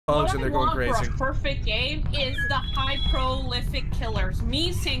Bugs and they're going crazy. For a perfect game is the high prolific killers.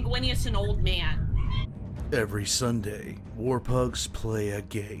 Me, Sanguinius, and Old Man. Every Sunday, Warpugs play a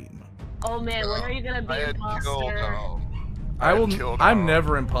game. Oh man, when are you gonna be imposter? I'm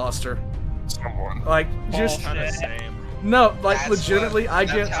never imposter. Someone. Like just no, like legitimately, I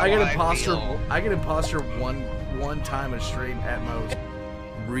get imposter one time a stream at most.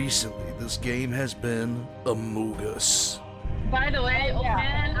 Recently, this game has been Among Us. By the way, Old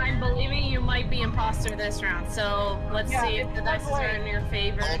Man, I'm believing you might be imposter this round. So let's see if the dice are in your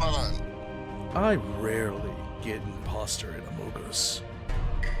favor. Hold on. I rarely get imposter in Among Us.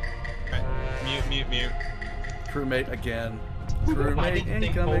 Mute. Crewmate again. I Crewmate didn't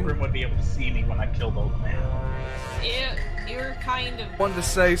think incoming. Fulgrim would be able to see me when I killed Old Man. You're kind of... Wanted to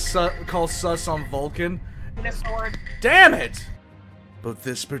say call sus on Vulcan. Sword. Damn it! But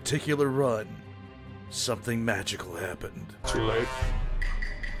this particular run, something magical happened. Too late.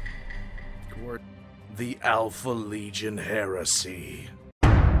 The Alpha Legion Heresy.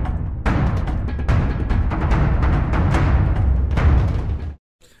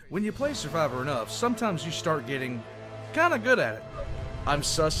 When you play Survivor enough, sometimes you start getting kinda good at it. I'm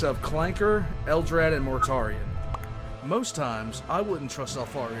sus of Clanker, Eldrad, and Mortarion. Most times, I wouldn't trust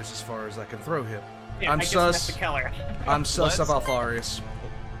Alpharius as far as I can throw him. Yeah, I'm sus of Alpharius.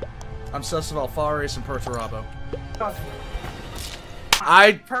 I'm sus of Alpharius and Perturabo.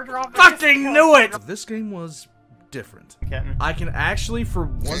 I fucking knew it! This game was different. I can actually, for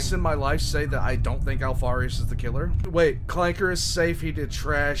once in my life, say that I don't think Alpharius is the killer. Wait, Clanker is safe, he did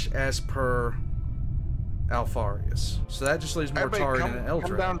trash as per Alpharius. So that just leaves Mortarion and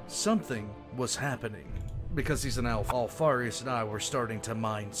Eldrad. Something was happening. Because he's an elf, Alpharius and I were starting to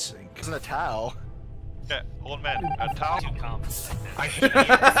mind sync. Isn't a towel? Yeah, Old Man, a towel. I hate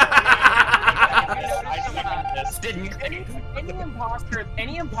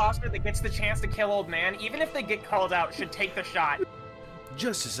Any imposter that gets the chance to kill Old Man, even if they get called out, should take the shot.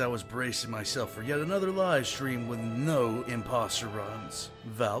 Just as I was bracing myself for yet another live stream with no imposter runs,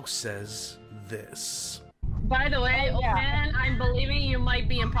 Valk says this. By the way, Old Man, I'm believing you might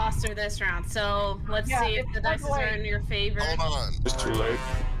be imposter this round. So let's see if the dice are in your favor. Hold on. It's too late.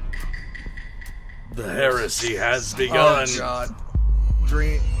 The heresy has begun. Oh God.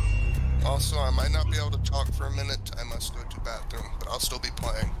 Dream. Also, I might not be able to talk for a minute. I must go to the bathroom, but I'll still be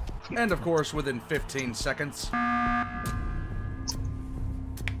playing. And of course, within 15 seconds.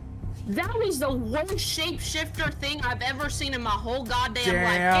 That was the worst shapeshifter thing I've ever seen in my whole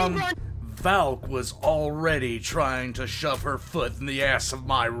goddamn life. Valk was already trying to shove her foot in the ass of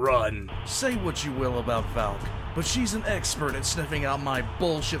my run. Say what you will about Valk, but she's an expert at sniffing out my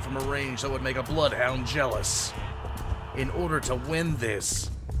bullshit from a range that would make a bloodhound jealous. In order to win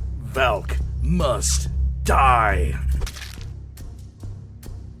this, Valk must die.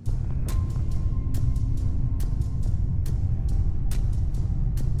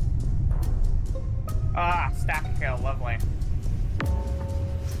 Ah, stack kill, lovely.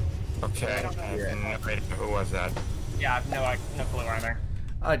 Okay, who was that? Yeah, I've no clue either.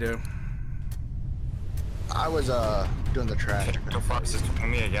 I do. I was doing the trash. So far, this is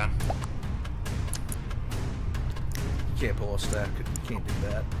me again. You can't pull a stack. You can't do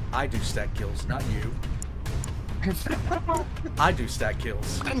that. I do stack kills, not you. I do stack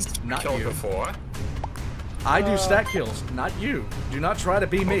kills, not you. Before. I do stack kills, not you. Do not try to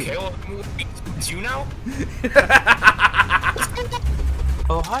be me. Okay, well, it's you now?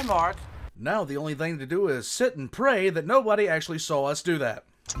 Oh, hi, Mark. Now the only thing to do is sit and pray that nobody actually saw us do that.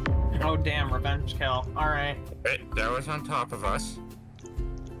 Oh, damn, revenge kill. Alright. Wait, that was on top of us.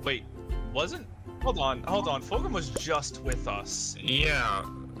 Wait, wasn't? Hold on. Fulgrim was just with us. Yeah,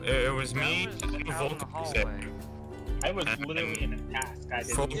 it was me and Vulcan. I was literally in a task. I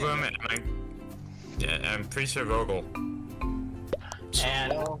didn't. Fulgrim and I'm pretty sure Vogel.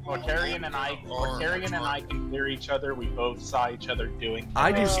 And Mortarion and I can clear each other. We both saw each other doing.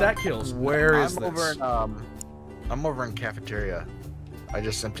 I do stack kills. Where is this? I'm over in cafeteria. I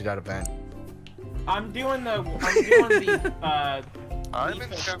just emptied out a vent. I'm doing the I'm in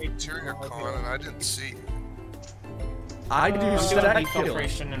cafeteria con and I didn't see. I do stack kills.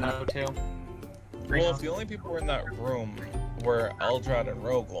 Filtration in O2. Well, if the only people who were in that room were Eldrad and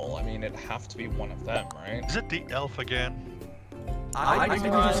Rogol, I mean, it'd have to be one of them, right? Is it the elf again? I do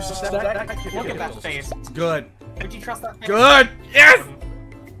stack kills. Look at that face. Good. Would you trust that face? Good! Yes!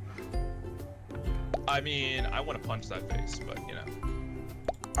 I mean, I want to punch that face, but, you know.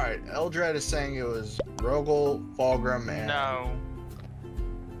 Alright, Eldrad is saying it was Rogol, Fulgrim, and... No.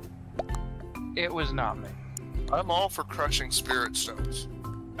 It was not me. I'm all for crushing spirit stones.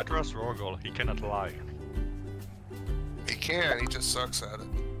 I trust Rogol, he cannot lie. He can, he just sucks at it.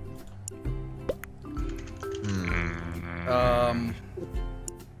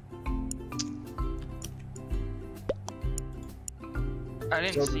 I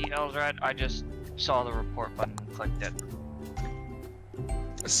didn't see Eldrad, I just saw the report button and clicked it.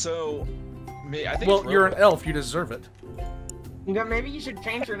 So, I think. Well, you're an elf. You deserve it. You know, maybe you should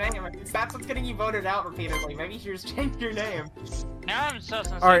change your name. If that's what's getting you voted out repeatedly, maybe you should just change your name. Now I'm so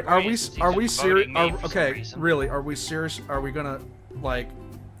All right, are we serious? Okay, really, are we serious? Are we gonna like?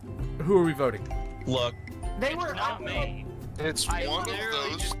 Who are we voting? Look, they were not me. It's I one of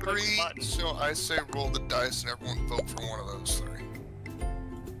literally those just pushed three, buttons. so I say roll the dice and everyone vote for one of those three.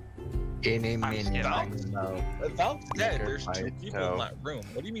 Any I'm minute, skipping. no. Valve's dead. There's two Right, people so- in that room.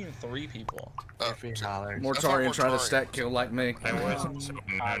 What do you mean 3 people? $50. Mortarian trying to stack kill like me. I wasn't, so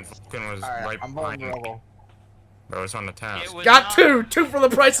Vulcan was Alright, right I'm behind voting me. Rogal. I was on the task. Got two for the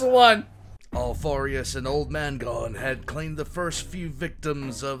price of one. Alpharius and Old Mangon had claimed the first few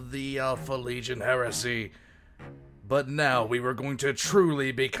victims of the Alpha Legion heresy. But now we were going to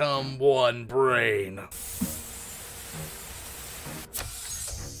truly become one brain.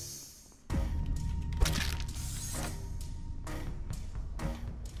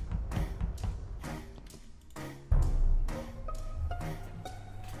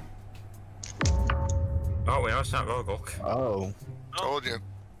 Oh, we also not Vogel. Oh. Told you.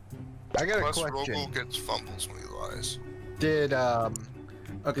 I got a Plus, question. Rogel gets fumbles when he lies. Did Okay.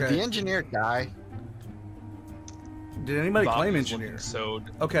 the engineer die? Did anybody Valve claim is engineer? looking So,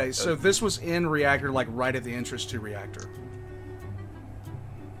 Okay, so this was in reactor, like right at the entrance to reactor.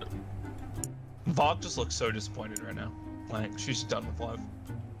 Valve just looks so disappointed right now. Like, she's done with life.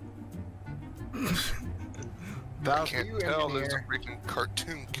 I Val, can't you tell there's a engineer. freaking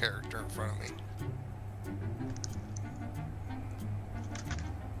cartoon character in front of me.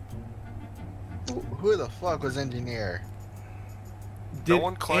 Who the fuck was engineer? Did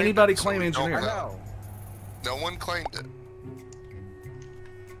one claimed anybody it, so claim we don't engineer? I know. No one claimed it.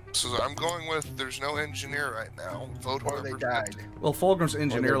 So I'm going with there's no engineer right now. Vote Or they whoever died. Well, Fulgrim's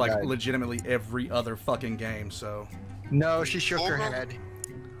engineer they like died. legitimately every other fucking game, so. No, she shook her Fulgrim? head.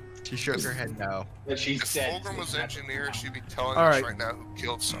 She shook her head no. But she If said. Fulgrim was engineer, she'd be telling All us right. right now who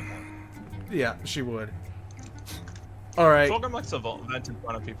killed someone. Yeah, she would. Alright. Fulgrim likes to vent in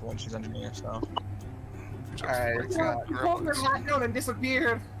front of people when she's engineer, so. Alright, it's not. Vulgar hacked out and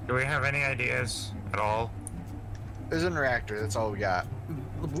disappeared. Do we have any ideas at all? There's a reactor, that's all we got.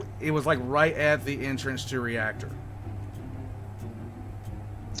 It was like right at the entrance to reactor.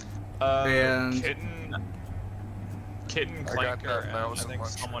 And- Kitten, I got Clanker, that and mouse I at think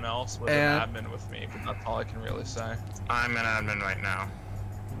lunch. someone else was And- an admin with me, but that's all I can really say. I'm an admin right now.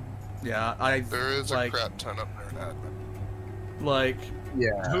 Yeah, I There is like a crap ton up there in admin. like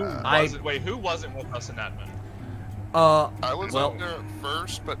Yeah. Who wasn't with us in admin? I was well, up there at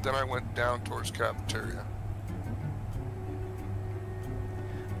first, but then I went down towards cafeteria.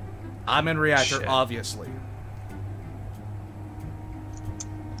 I'm in reactor, Shit. obviously.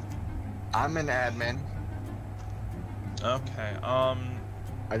 I'm an admin. Okay,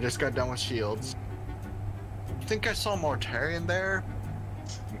 I just got done with shields. I think I saw Mortarian there.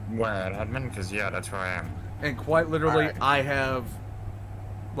 Where at admin? Because yeah, that's where I am. And quite literally, Alright. I have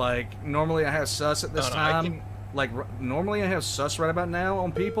like normally I have sus at this No, I time. can- Like normally I have sus right about now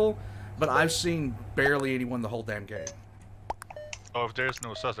on people, but I've seen barely anyone the whole damn game. Oh, if there's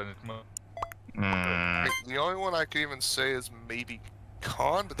no sus, then it must. The only one I could even say is maybe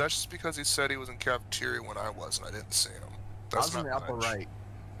Khan, but that's just because he said he was in cafeteria when I was and I didn't see him. I That's was in the not upper much. right.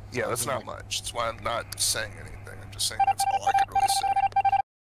 Yeah, that's not much. That's why I'm not saying anything. I'm just saying that's all I could really say.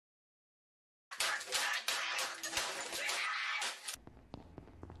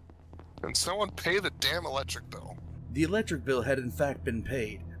 Can someone pay the damn electric bill? The electric bill had in fact been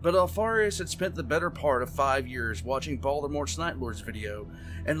paid, but Alpharius had spent the better part of 5 years watching Baldermore's Night Lord's video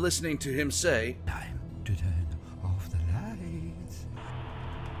and listening to him say, Time to turn off the lights.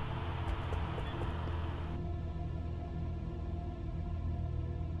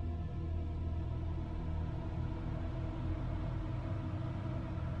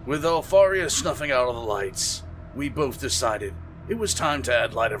 with Alpharius snuffing out all the lights, we both decided it was time to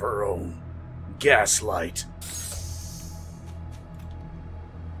add light of our own. Gaslight.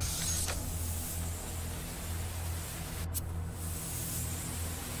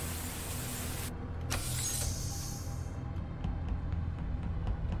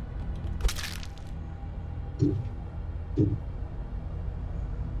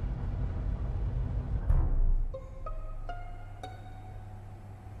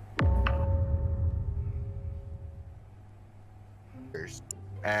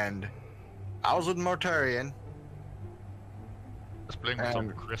 And I was with Mortarian. This blink was And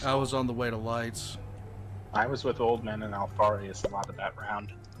over Chris. I was on the way to lights. I was with Oldman and Alpharius a lot of that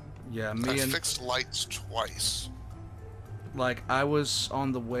round. Yeah, I fixed lights twice. Like, I was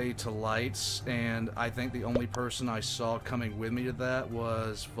on the way to lights, and I think the only person I saw coming with me to that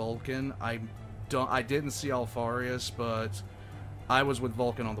was Vulcan. I didn't see Alpharius, but I was with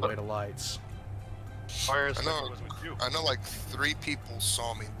Vulcan on the way to lights. I know like 3 people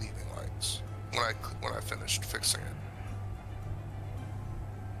saw me leaving lights when I finished fixing it.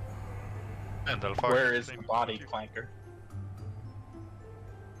 And where is the body, Clanker?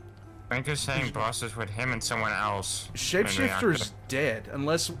 Clanker's saying boss is with him and someone else. Shapeshifter's dead,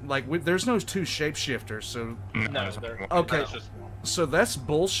 unless, like, there's no 2 shapeshifters, so... No, okay, so that's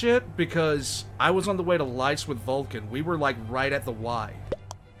bullshit, because I was on the way to lights with Vulcan. We were, like, right at the Y.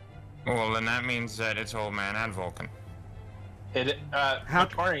 Well, then that means that it's Old Man and Vulcan.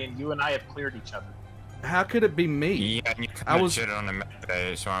 Victorian, you and I have cleared each other. How could it be me? Yeah, and you kind of shit on the med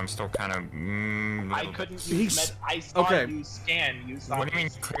bay, so I'm still kind of. I couldn't use med. I saw you scan. You saw. What do you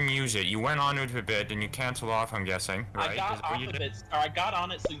mean you couldn't use it? You went on it a bit, and you canceled off. I'm guessing, right? I got off of it, or I got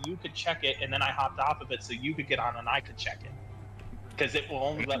on it so you could check it, and then I hopped off of it so you could get on and I could check it. Because it will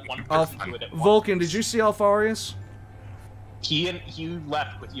only let one person do it at once. Vulcan, did you see Alpharius? He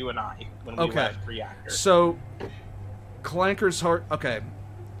left with you and I when we left reactor. So, Clanker's heart. Okay.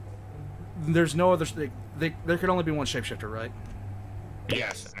 There's no other. There can only be one shapeshifter, right?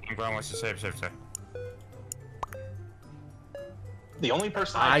 Yes, and Glenn wants to shapeshifter. The only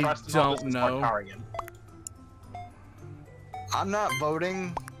person I trust is Mortarian. I'm not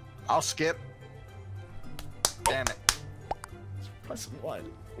voting. I'll skip. Damn it. Pressing what?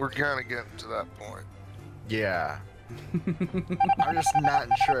 We're kind of getting to that point. Yeah. I'm just not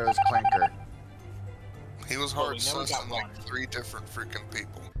sure it was Clanker. He was hard sussing like 3 different freaking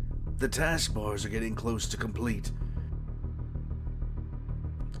people. The taskbars are getting close to complete.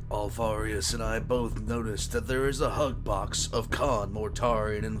 Alpharius and I both noticed that there is a hug box of Khan,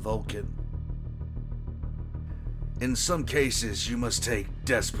 Mortarian, and Vulcan. In some cases, you must take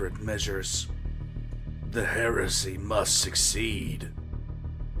desperate measures. The Heresy must succeed.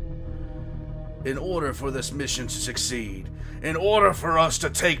 In order for this mission to succeed, in order for us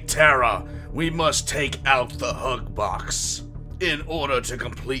to take Terra, we must take out the hug box. In order to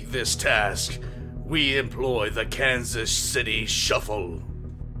complete this task, we employ the Kansas City Shuffle.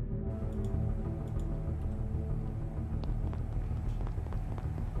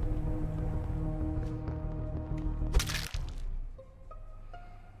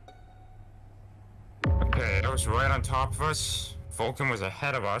 Okay, that was right on top of us. Vulcan was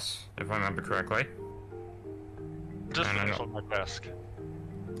ahead of us, if I remember correctly. Just finish on my desk.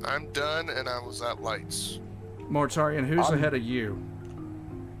 I'm done, and I was at lights. Mortarian, who's ahead of you?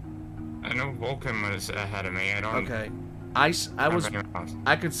 I know Vulcan was ahead of me. I don't. Okay,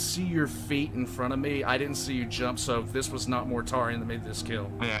 I could see your feet in front of me. I didn't see you jump, so this was not Mortarian that made this kill.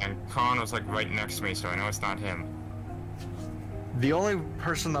 Yeah, and Khan was like right next to me, so I know it's not him. The only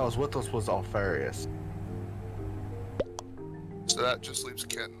person that was with us was Alpharius. So that just leaves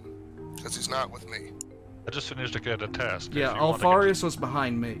Kitten, because he's not with me. I just finished a task. Yeah, Alpharius was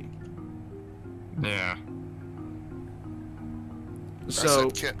behind me. Yeah. So,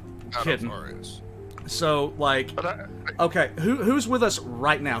 Kitten. So, like, okay, who's with us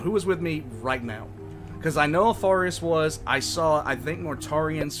right now? Who was with me right now? Because I know Alpharius was. I saw, I think,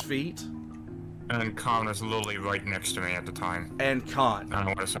 Mortarian's feet. And Khan was literally right next to me at the time. And Khan. I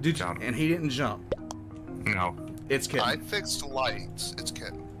don't want to jump. And he didn't jump. No. It's Kitten. I fixed lights. It's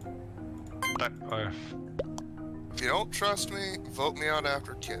Kitten. If you don't trust me, vote me out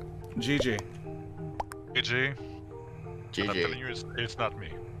after Kitten. GG. GG. GG. I'm telling you, it's not me.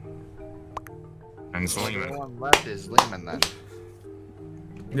 And it's The Lehman. only one left is Lehman then.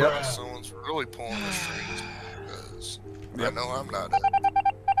 Yep. Someone's really pulling the strings, because I know I'm not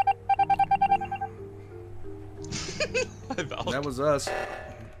it. That was us.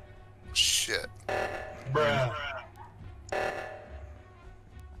 Shit. Bruh.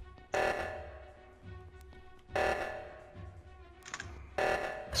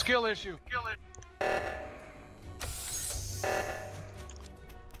 Skill issue.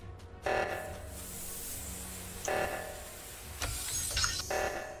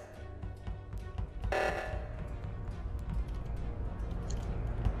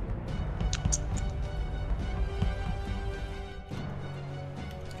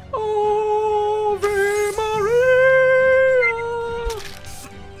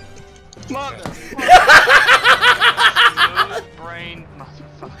 Brain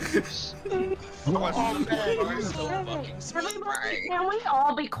motherfuckers. Can we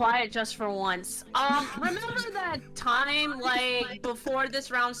all be quiet just for once? Remember that time, like, before this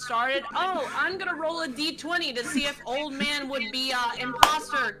round started? Oh, I'm gonna roll a d20 to see if Old Man would be,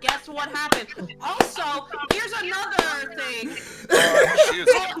 imposter. Guess what happened? Also, here's another thing. She is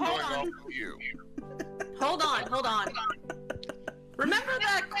going off of you. Hold on. Remember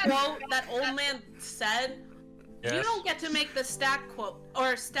that quote that Old Man said? Yes. You don't get to make the stack quote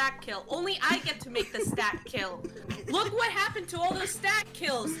or stack kill. Only I get to make the stack kill. Look what happened to all those stack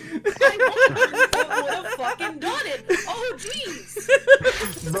kills. I would have fucking done it. Oh jeez.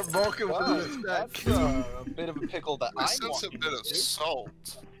 But Vulcan was a stack That's a bit of a pickle that I Sense want. a bit of salt.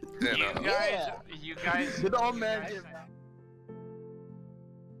 You guys. Did Old Man get